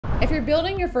you're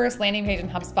building your first landing page in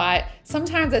HubSpot,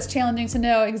 sometimes it's challenging to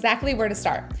know exactly where to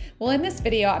start. Well, in this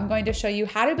video, I'm going to show you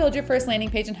how to build your first landing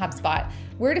page in HubSpot,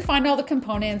 where to find all the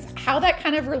components, how that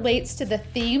kind of relates to the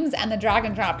themes and the drag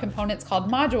and drop components called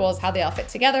modules, how they all fit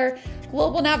together,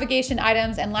 global navigation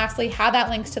items, and lastly, how that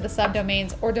links to the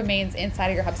subdomains or domains inside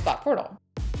of your HubSpot portal.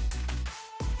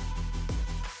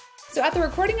 So at the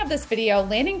recording of this video,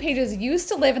 landing pages used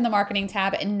to live in the marketing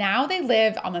tab and now they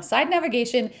live on the side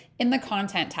navigation in the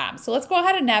content tab. So let's go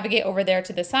ahead and navigate over there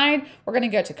to the side. We're going to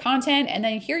go to content and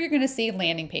then here you're going to see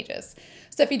landing pages.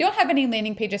 So if you don't have any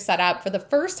landing pages set up, for the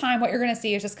first time, what you're going to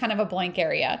see is just kind of a blank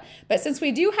area. But since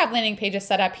we do have landing pages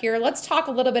set up here, let's talk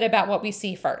a little bit about what we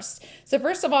see first. So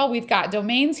first of all, we've got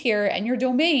domains here, and your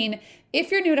domain,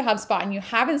 if you're new to HubSpot and you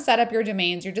haven't set up your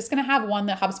domains, you're just going to have one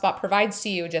that HubSpot provides to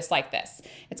you just like this.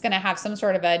 It's going to have some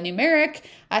sort of a numeric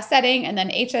setting and then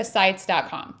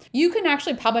hssites.com. You can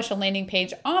actually publish a landing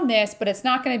page on this, but it's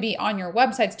not going to be on your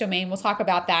website's domain. We'll talk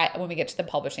about that when we get to the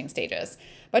publishing stages.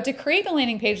 But to create the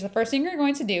landing page, the first thing you're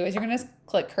going to do is you're going to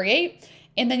click create.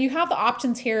 And then you have the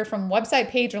options here from website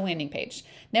page or landing page.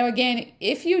 Now, again,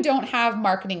 if you don't have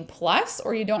Marketing Plus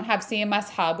or you don't have CMS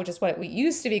Hub, which is what it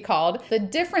used to be called, the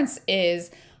difference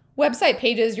is website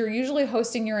pages, you're usually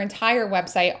hosting your entire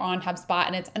website on HubSpot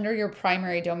and it's under your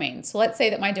primary domain. So let's say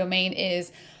that my domain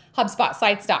is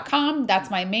HubSpotSites.com. That's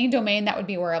my main domain. That would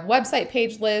be where a website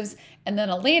page lives. And then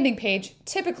a landing page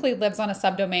typically lives on a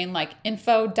subdomain like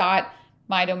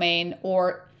info.mydomain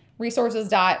or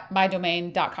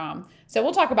resources.mydomain.com. So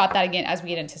we'll talk about that again as we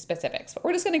get into specifics, but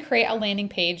we're just going to create a landing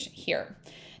page here.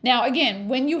 Now, again,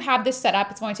 when you have this set up,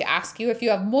 it's going to ask you if you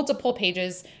have multiple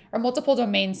pages or multiple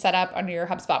domains set up under your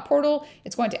HubSpot portal.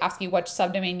 It's going to ask you which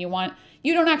subdomain you want.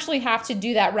 You don't actually have to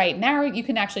do that right now. You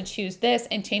can actually choose this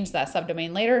and change that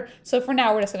subdomain later. So for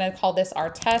now, we're just going to call this our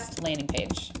test landing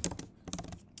page.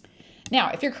 Now,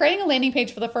 if you're creating a landing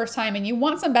page for the first time and you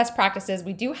want some best practices,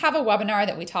 we do have a webinar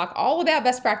that we talk all about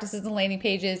best practices in landing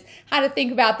pages, how to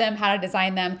think about them, how to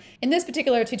design them. In this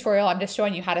particular tutorial, I'm just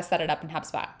showing you how to set it up in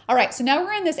HubSpot. All right, so now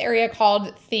we're in this area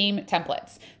called theme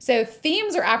templates. So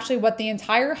themes are actually what the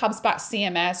entire HubSpot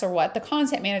CMS, or what the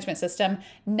content management system,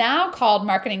 now called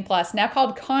Marketing Plus, now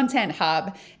called Content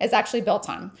Hub, is actually built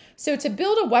on. So to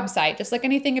build a website, just like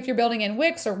anything, if you're building in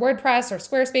Wix or WordPress or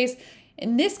Squarespace,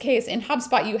 in this case, in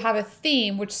HubSpot, you have a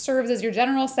theme which serves as your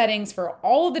general settings for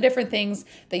all of the different things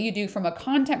that you do from a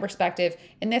content perspective,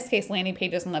 in this case, landing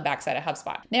pages on the backside of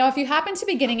HubSpot. Now, if you happen to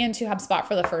be getting into HubSpot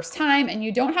for the first time and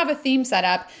you don't have a theme set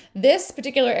up, this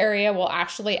particular area will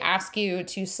actually ask you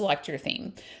to select your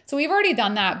theme. So we've already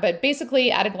done that, but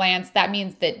basically at a glance, that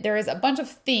means that there is a bunch of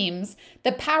themes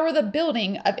that power the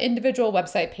building of individual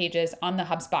website pages on the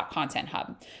HubSpot Content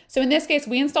Hub. So in this case,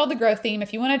 we installed the growth theme.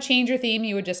 If you want to change your theme,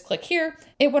 you would just click here.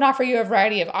 It would offer you a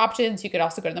variety of options. You could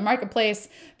also go to the marketplace.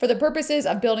 For the purposes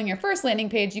of building your first landing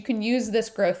page, you can use this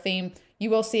growth theme. You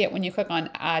will see it when you click on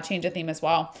change a theme as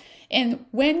well. And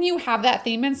when you have that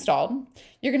theme installed,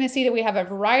 you're going to see that we have a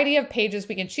variety of pages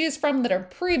we can choose from that are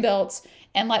pre-built.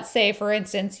 And let's say, for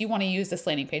instance, you want to use this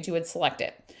landing page, you would select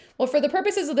it. Well, for the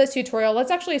purposes of this tutorial,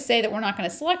 let's actually say that we're not going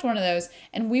to select one of those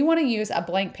and we want to use a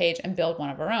blank page and build one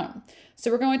of our own.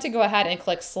 So we're going to go ahead and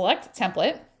click Select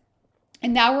Template.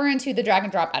 And now we're into the drag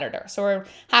and drop editor. So we're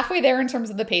halfway there in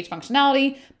terms of the page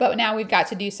functionality, but now we've got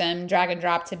to do some drag and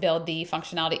drop to build the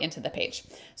functionality into the page.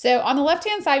 So on the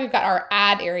left-hand side, we've got our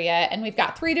add area, and we've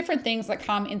got three different things that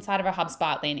come inside of a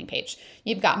HubSpot landing page.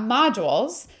 You've got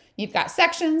modules, you've got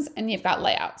sections, and you've got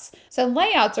layouts. So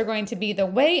layouts are going to be the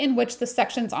way in which the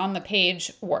sections on the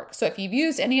page work. So if you've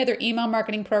used any other email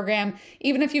marketing program,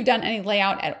 even if you've done any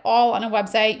layout at all on a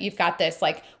website, you've got this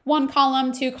like 1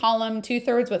 column, 2 column,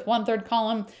 2/3 with 1/3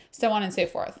 column, so on and so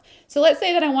forth. So let's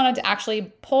say that I wanted to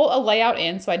actually pull a layout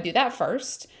in. So I'd do that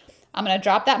first. I'm going to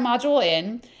drop that module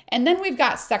in. And then we've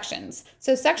got sections.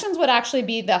 So sections would actually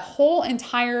be the whole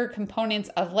entire components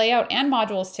of layout and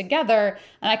modules together.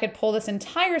 And I could pull this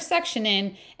entire section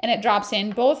in and it drops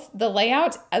in both the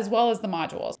layout as well as the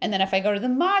modules. And then if I go to the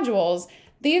modules,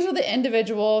 these are the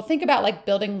individual, think about like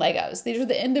building Legos. These are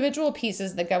the individual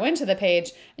pieces that go into the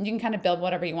page and you can kind of build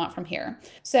whatever you want from here.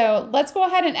 So let's go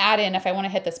ahead and add in, if I want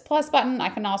to hit this plus button, I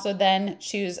can also then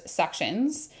choose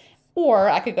sections. Or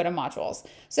I could go to modules.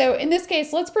 So in this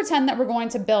case, let's pretend that we're going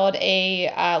to build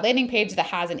a landing page that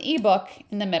has an ebook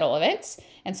in the middle of it.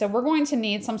 And so we're going to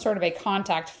need some sort of a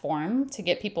contact form to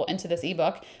get people into this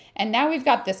ebook. And now we've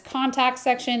got this contact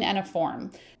section and a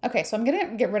form. Okay, so I'm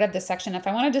gonna get rid of this section. If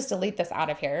I wanna just delete this out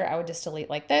of here, I would just delete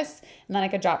like this, and then I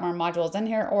could drop more modules in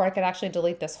here, or I could actually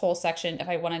delete this whole section if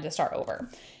I wanted to start over.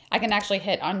 I can actually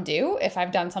hit undo if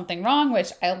I've done something wrong,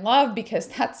 which I love because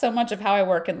that's so much of how I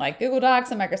work in like Google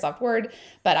Docs and Microsoft Word,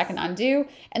 but I can undo.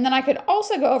 And then I could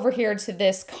also go over here to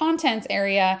this contents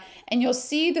area and you'll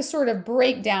see the sort of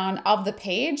breakdown of the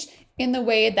page in the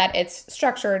way that it's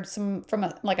structured from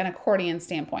like an accordion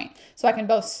standpoint. So I can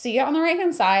both see it on the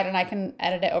right-hand side and I can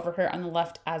edit it over here on the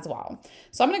left as well.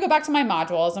 So I'm gonna go back to my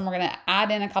modules and we're gonna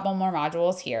add in a couple more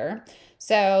modules here.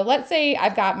 So let's say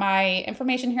I've got my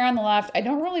information here on the left. I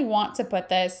don't really want to put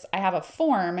this, I have a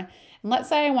form, and let's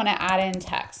say I wanna add in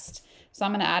text. So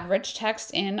I'm gonna add rich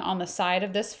text in on the side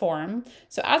of this form.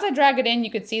 So as I drag it in,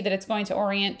 you could see that it's going to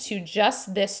orient to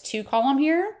just this 2 column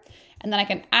here. And then I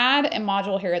can add a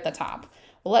module here at the top.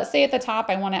 Well, let's say at the top,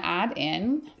 I want to add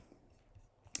in,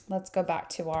 let's go back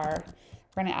to we're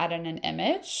going to add in an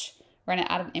image. We're going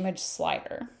to add an image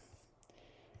slider.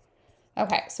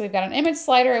 Okay, so we've got an image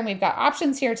slider and we've got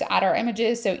options here to add our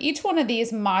images. So each one of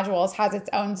these modules has its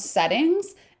own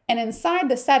settings. And inside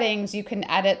the settings, you can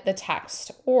edit the text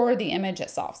or the image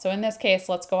itself. So in this case,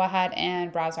 let's go ahead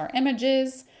and browse our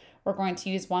images. We're going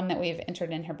to use one that we've entered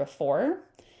in here before.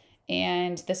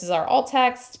 And this is our alt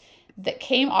text that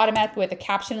came automatically with a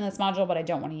caption in this module, but I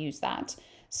don't want to use that.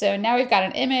 So now we've got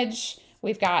an image,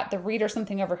 we've got the read or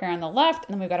something over here on the left,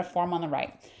 and then we've got a form on the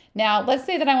right. Now, let's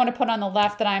say that I want to put on the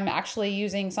left that I'm actually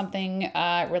using something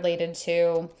related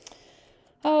to,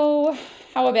 how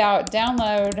about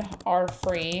download our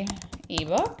free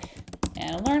ebook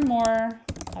and learn more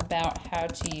about how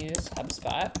to use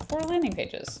HubSpot for landing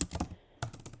pages.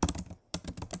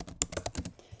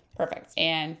 Perfect.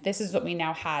 And this is what we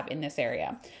now have in this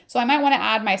area. So I might want to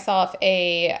add myself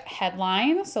a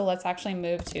headline. So let's actually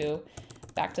move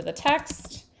back to the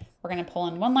text. We're going to pull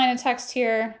in one line of text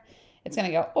here. It's going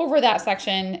to go over that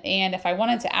section. And if I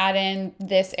wanted to add in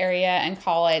this area and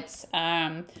call it,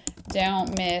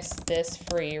 don't miss this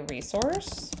free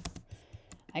resource,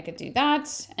 I could do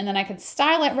that. And then I could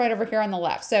style it right over here on the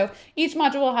left. So each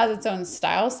module has its own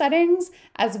style settings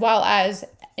as well as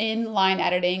inline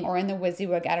editing or in the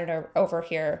WYSIWYG editor over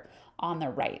here on the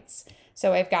right.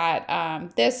 So I've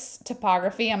got this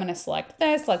typography. I'm going to select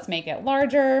this. Let's make it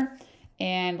larger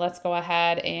and let's go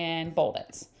ahead and bold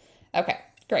it. Okay,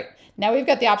 great. Now we've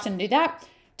got the option to do that.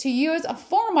 To use a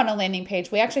form on a landing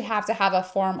page, we actually have to have a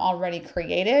form already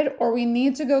created, or we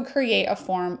need to go create a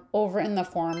form over in the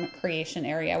form creation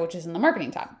area, which is in the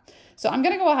marketing tab. So I'm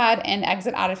going to go ahead and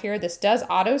exit out of here. This does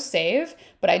auto save,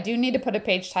 but I do need to put a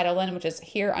page title in, which is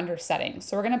here under settings.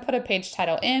 So we're going to put a page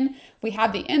title in. We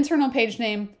have the internal page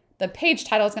name. The page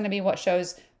title is going to be what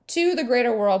shows to the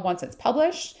greater world once it's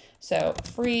published. So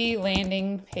free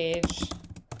landing page,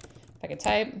 if I could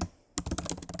type.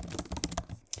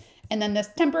 And then this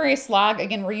temporary slug,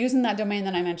 again, we're using that domain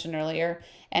that I mentioned earlier,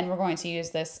 and we're going to use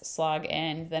this slug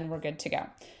and then we're good to go.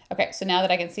 Okay, so now that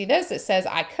I can see this, it says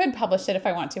I could publish it if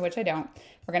I want to, which I don't.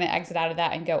 We're gonna exit out of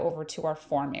that and go over to our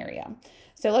form area.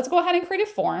 So let's go ahead and create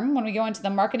a form. When we go into the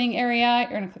marketing area,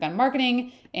 you're gonna click on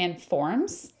marketing and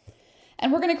forms.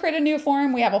 And we're gonna create a new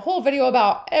form. We have a whole video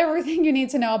about everything you need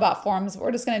to know about forms.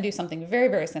 We're just gonna do something very,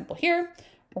 very simple here.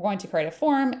 We're going to create a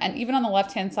form, and even on the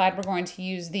left-hand side, we're going to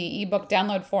use the ebook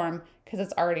download form because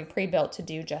it's already pre-built to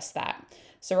do just that.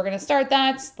 So we're going to start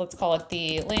that. Let's call it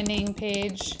the landing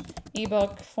page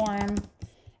ebook form,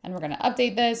 and we're going to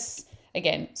update this.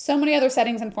 Again, so many other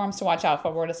settings and forms to watch out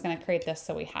for. We're just going to create this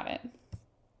so we have it.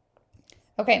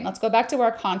 Okay, let's go back to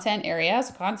our content area.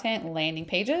 So content, landing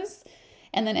pages.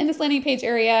 And then in this landing page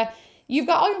area, you've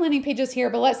got all your landing pages here,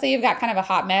 but let's say you've got kind of a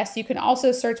hot mess. You can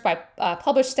also search by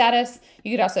published status.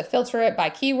 You could also filter it by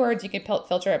keywords. You could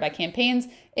filter it by campaigns.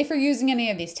 If you're using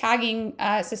any of these tagging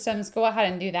systems, go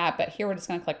ahead and do that. But here we're just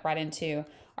going to click right into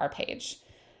our page.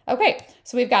 Okay,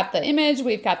 so we've got the image.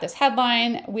 We've got this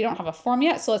headline. We don't have a form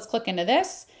yet, so let's click into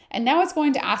this. And now it's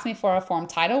going to ask me for a form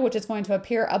title, which is going to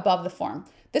appear above the form.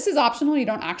 This is optional. You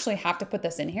don't actually have to put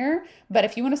this in here, but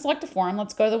if you want to select a form,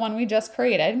 let's go to the one we just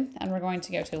created, and we're going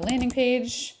to go to landing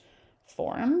page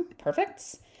form.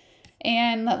 Perfect.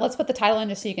 And let's put the title in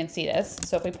just so you can see this.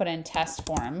 So if we put in test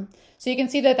form, so you can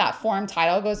see that that form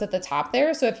title goes at the top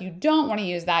there. So if you don't want to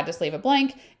use that, just leave it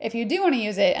blank. If you do want to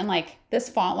use it, and like this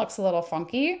font looks a little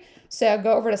funky, so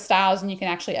go over to styles and you can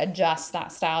actually adjust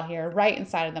that style here right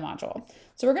inside of the module.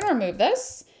 So we're going to remove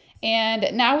this.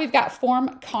 And now we've got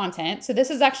form content. So this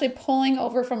is actually pulling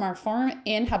over from our form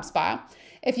in HubSpot.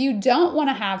 If you don't want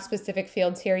to have specific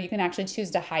fields here, you can actually choose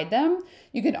to hide them.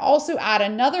 You can also add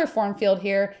another form field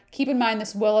here. Keep in mind,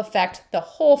 this will affect the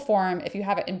whole form if you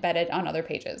have it embedded on other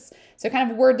pages. So kind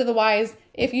of word to the wise,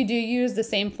 if you do use the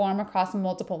same form across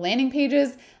multiple landing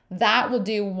pages, that will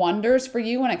do wonders for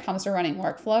you when it comes to running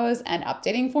workflows and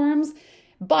updating forms.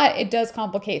 but it does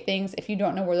complicate things if you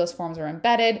don't know where those forms are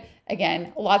embedded.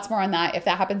 Again, lots more on that. If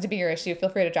that happens to be your issue, feel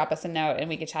free to drop us a note and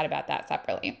we can chat about that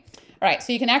separately. All right,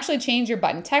 so you can actually change your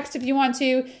button text if you want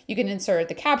to. You can insert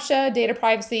the CAPTCHA, data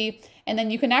privacy, and then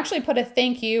you can actually put a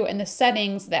thank you in the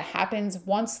settings that happens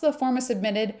once the form is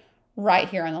submitted right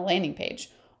here on the landing page.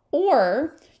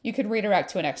 Or you could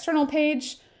redirect to an external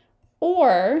page,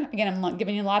 or again, I'm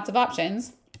giving you lots of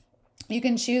options. You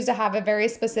can choose to have a very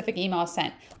specific email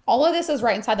sent. All of this is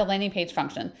right inside the landing page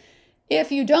function.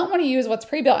 If you don't want to use what's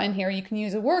pre-built in here, you can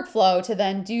use a workflow to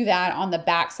then do that on the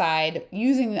backside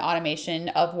using the automation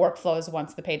of workflows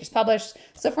once the page is published.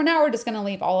 So for now, we're just going to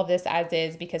leave all of this as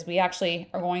is because we actually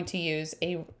are going to use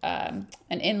an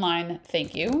inline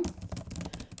thank you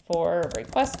for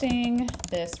requesting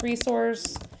this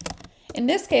resource. In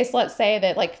this case, let's say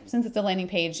that since it's a landing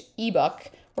page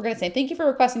ebook, we're going to say thank you for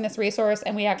requesting this resource,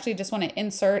 and we actually just want to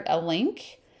insert a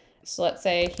link. So let's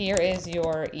say here is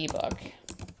your ebook.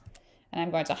 And I'm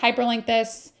going to hyperlink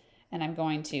this, and I'm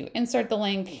going to insert the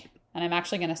link, and I'm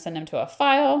actually going to send them to a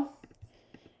file.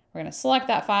 We're going to select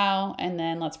that file, and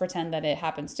then let's pretend that it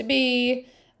happens to be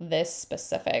this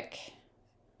specific.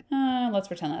 Let's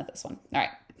pretend that's this one. All right.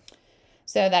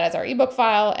 So that is our ebook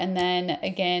file. And then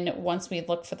again, once we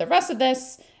look for the rest of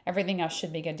this, everything else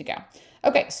should be good to go.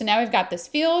 Okay, so now we've got this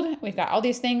field. We've got all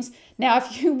these things. Now,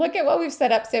 if you look at what we've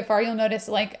set up so far, you'll notice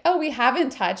oh, we haven't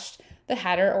touched the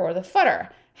header or the footer.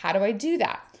 How do I do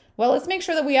that? Well, let's make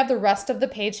sure that we have the rest of the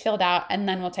page filled out, and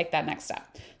then we'll take that next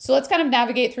step. So let's kind of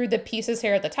navigate through the pieces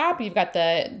here at the top. You've got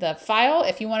the file.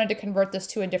 If you wanted to convert this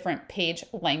to a different page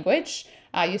language,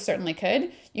 you certainly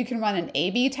could. You can run an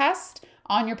A/B test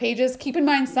on your pages. Keep in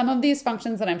mind, some of these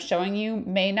functions that I'm showing you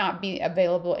may not be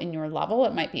available in your level.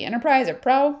 It might be enterprise or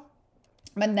pro.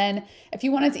 But then if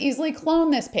you wanted to easily clone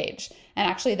this page and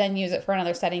actually then use it for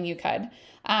another setting, you could.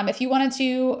 If you wanted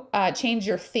to change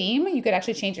your theme, you could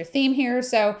actually change your theme here.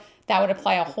 So that would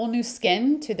apply a whole new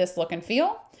skin to this look and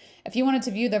feel. If you wanted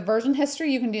to view the version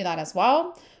history, you can do that as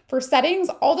well. For settings,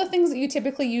 all the things that you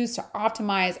typically use to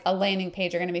optimize a landing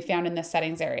page are going to be found in this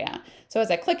settings area. So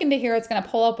as I click into here, it's going to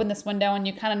pull up in this window, and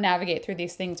you kind of navigate through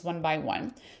these things one by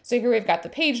one. So here we've got the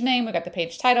page name, we've got the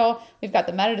page title, we've got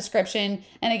the meta description.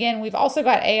 And again, we've also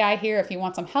got AI here. If you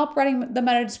want some help writing the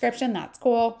meta description, that's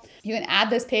cool. You can add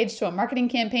this page to a marketing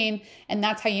campaign, and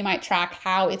that's how you might track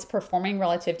how it's performing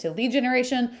relative to lead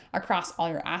generation across all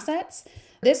your assets.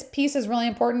 This piece is really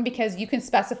important because you can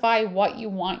specify what you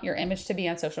want your image to be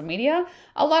on social media.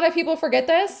 A lot of people forget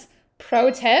this. Pro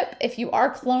tip, if you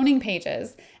are cloning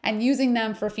pages and using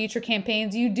them for future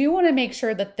campaigns, you do want to make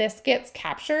sure that this gets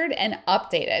captured and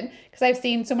updated, because I've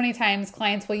seen so many times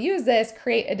clients will use this,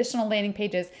 create additional landing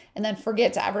pages, and then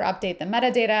forget to ever update the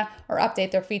metadata or update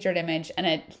their featured image.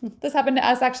 And this happened to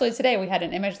us actually today. We had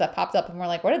an image that popped up and we're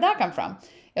like, where did that come from?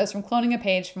 It was from cloning a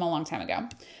page from a long time ago.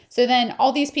 So then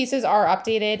all these pieces are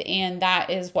updated, and that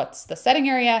is what's the setting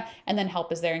area, and then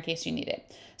help is there in case you need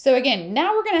it. So again,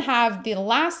 now we're going to have the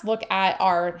last look at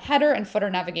our header and footer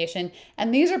navigation,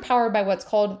 and these are powered by what's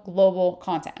called global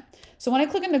content. So when I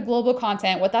click into global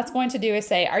content, what that's going to do is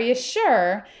say, are you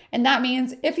sure? And that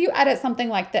means if you edit something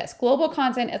like this, global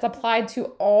content is applied to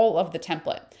all of the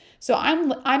template. So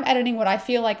I'm editing what I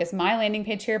feel like is my landing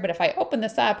page here, but if I open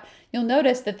this up, you'll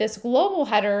notice that this global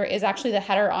header is actually the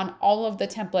header on all of the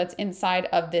templates inside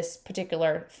of this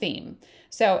particular theme.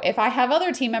 So if I have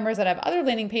other team members that have other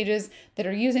landing pages that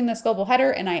are using this global header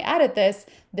and I edit this,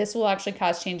 this will actually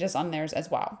cause changes on theirs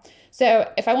as well.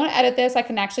 So if I want to edit this, I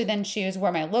can actually then choose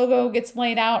where my logo gets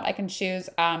laid out. I can choose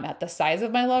at the size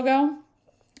of my logo.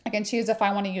 I can choose if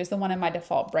I want to use the one in my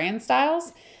default brand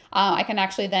styles. I can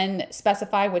actually then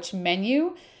specify which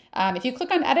menu. If you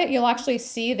click on edit, you'll actually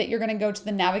see that you're going to go to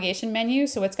the navigation menu.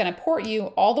 So it's going to port you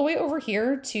all the way over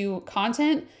here to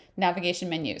content navigation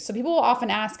menu. So people will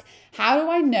often ask, how do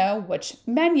I know which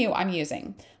menu I'm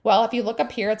using? Well, if you look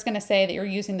up here, it's going to say that you're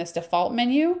using this default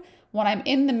menu. When I'm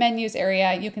in the menus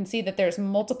area, you can see that there's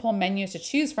multiple menus to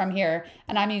choose from here,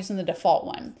 and I'm using the default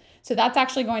one. So that's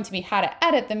actually going to be how to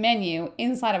edit the menu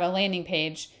inside of a landing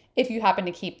page if you happen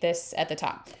to keep this at the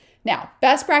top. Now,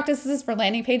 best practices for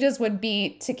landing pages would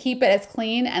be to keep it as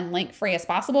clean and link-free as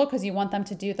possible because you want them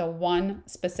to do the one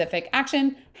specific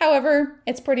action. However,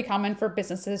 it's pretty common for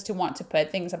businesses to want to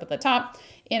put things up at the top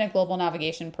in a global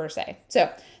navigation per se.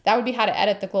 So that would be how to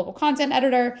edit the global content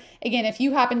editor. Again, if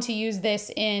you happen to use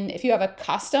this if you have a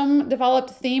custom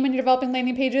developed theme and you're developing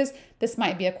landing pages, this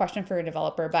might be a question for your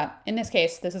developer, but in this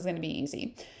case, this is going to be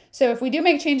easy. So if we do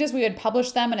make changes, we would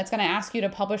publish them, and it's going to ask you to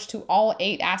publish to all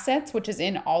 8 assets, which is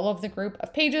in all of the group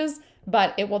of pages,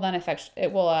 but it will then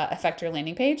affect your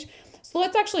landing page. So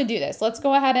let's actually do this. Let's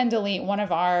go ahead and delete one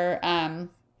of our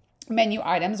menu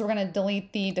items. We're going to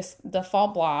delete the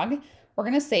default blog. We're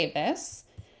going to save this.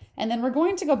 And then we're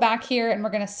going to go back here and we're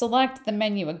going to select the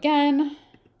menu again.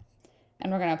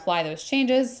 And we're going to apply those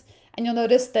changes. And you'll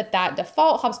notice that that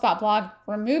default HubSpot blog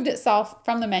removed itself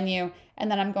from the menu. And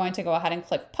then I'm going to go ahead and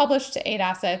click publish to 8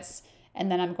 assets.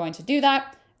 And then I'm going to do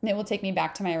that. And it will take me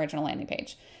back to my original landing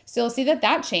page. So you'll see that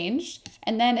that changed.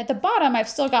 And then at the bottom, I've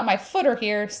still got my footer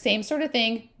here. Same sort of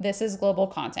thing. This is global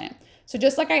content. So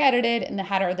just like I edited in the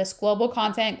header, this global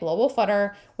content, global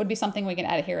footer would be something we can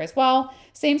edit here as well.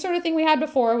 Same sort of thing we had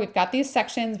before. We've got these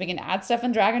sections. We can add stuff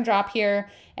and drag and drop here.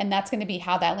 And that's going to be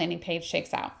how that landing page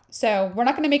shakes out. So we're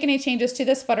not going to make any changes to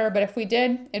this footer, but if we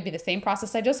did, it'd be the same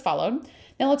process I just followed.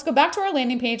 Now let's go back to our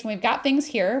landing page. And we've got things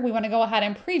here. We want to go ahead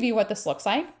and preview what this looks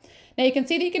like. Now you can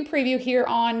see that you can preview here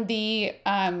on the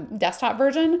desktop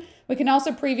version. We can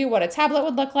also preview what a tablet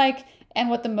would look like and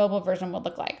what the mobile version would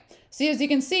look like. So as you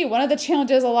can see, one of the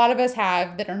challenges a lot of us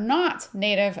have that are not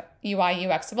native UI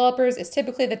UX developers is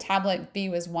typically the tablet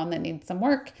view is one that needs some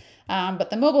work, but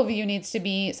the mobile view needs to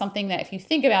be something that if you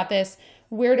think about this,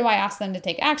 where do I ask them to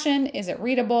take action? Is it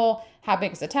readable? How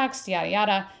big is the text? Yada,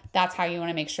 yada. That's how you want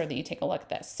to make sure that you take a look at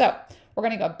this. So we're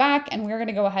going to go back and we're going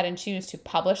to go ahead and choose to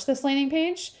publish this landing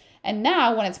page. And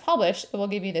now when it's published, it will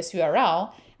give you this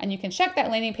URL and you can check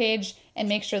that landing page and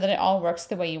make sure that it all works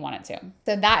the way you want it to.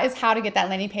 So that is how to get that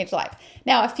landing page live.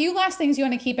 Now, a few last things you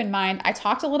want to keep in mind. I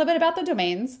talked a little bit about the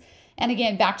domains. And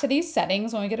again, back to these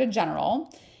settings when we go to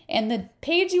general. And the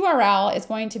page URL is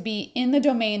going to be in the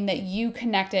domain that you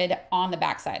connected on the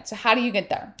backside. So how do you get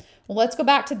there? Well, let's go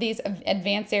back to these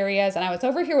advanced areas. And I was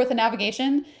over here with the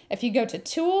navigation. If you go to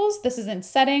tools, this is in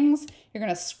settings. You're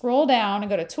going to scroll down and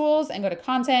go to tools and go to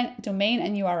content, domain,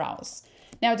 and URLs.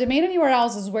 Now, domain and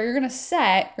URLs is where you're going to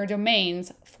set your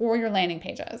domains for your landing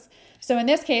pages. So in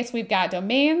this case, we've got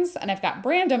domains and I've got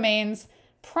brand domains,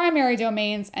 primary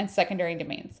domains, and secondary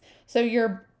domains. So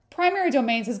your primary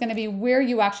domains is going to be where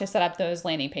you actually set up those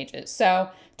landing pages. So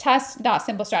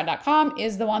test.simplestrat.com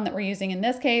is the one that we're using in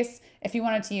this case. If you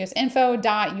wanted to use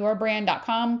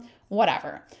info.yourbrand.com,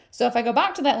 whatever. So if I go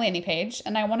back to that landing page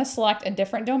and I want to select a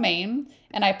different domain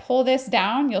and I pull this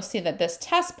down, you'll see that this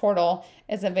test portal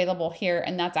is available here,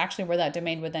 and that's actually where that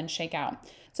domain would then shake out.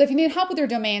 So if you need help with your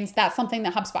domains, that's something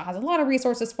that HubSpot has a lot of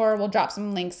resources for. We'll drop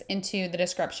some links into the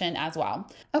description as well.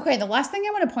 Okay, the last thing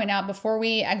I want to point out before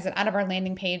we exit out of our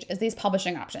landing page is these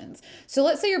publishing options. So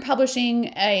let's say you're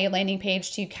publishing a landing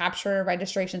page to capture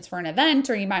registrations for an event,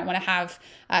 or you might want to have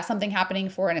something happening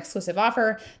for an exclusive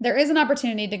offer. There is an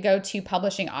opportunity to go to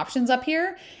publishing options up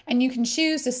here, and you can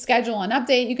choose to schedule an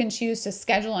update. You can choose to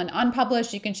schedule an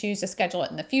unpublished. You can choose to schedule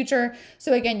it in the future.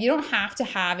 So again, you don't have to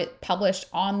have it published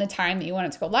on the time that you want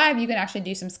it to go live. You can actually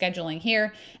do some scheduling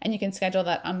here, and you can schedule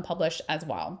that unpublished as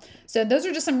well. So those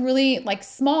are just some really like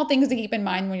small things to keep in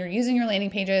mind when you're using your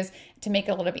landing pages to make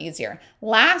it a little bit easier.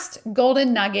 Last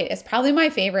golden nugget is probably my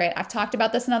favorite. I've talked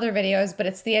about this in other videos, but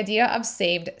it's the idea of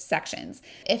saved sections.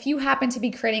 If you happen to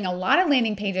be creating a lot of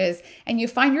landing pages and you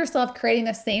find yourself creating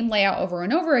the same layout over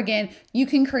and over again, you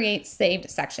can create saved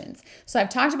sections. So I've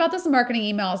talked about this in marketing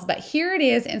emails, but here it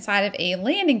is inside of a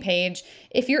landing page.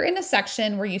 If you're in a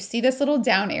section where you see this little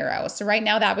down arrow, so right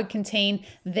now that would contain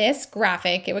this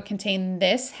graphic, it would contain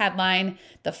this headline,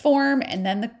 the form, and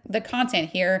then the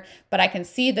content here, but I can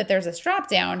see that there's this drop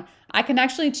down. I can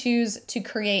actually choose to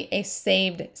create a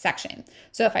saved section.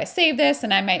 So if I save this,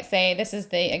 and I might say, this is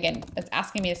the, again, it's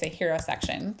asking me to say hero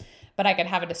section, but I could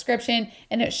have a description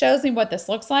and it shows me what this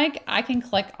looks like. I can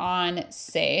click on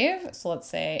save. So let's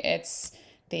say it's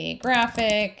the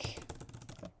graphic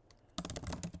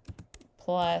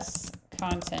plus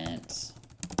content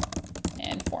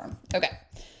and form. Okay,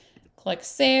 click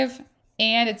save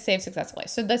and it's saved successfully.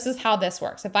 So this is how this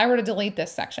works. If I were to delete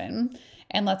this section,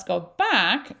 and let's go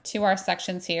back to our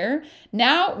sections here.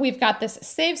 Now we've got this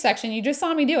save section. You just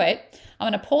saw me do it. I'm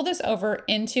gonna pull this over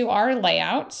into our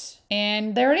layout,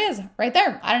 and there it is right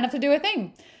there. I don't have to do a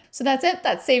thing. So that's it,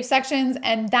 that's save sections,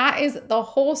 and that is the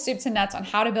whole soup to nuts on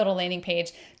how to build a landing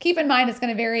page. Keep in mind, it's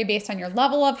gonna vary based on your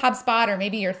level of HubSpot or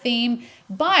maybe your theme,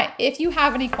 but if you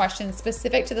have any questions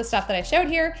specific to the stuff that I showed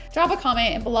here, drop a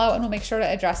comment in below and we'll make sure to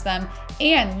address them.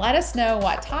 And let us know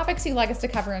what topics you'd like us to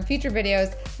cover in future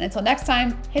videos. And until next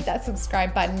time, hit that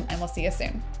subscribe button and we'll see you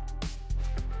soon.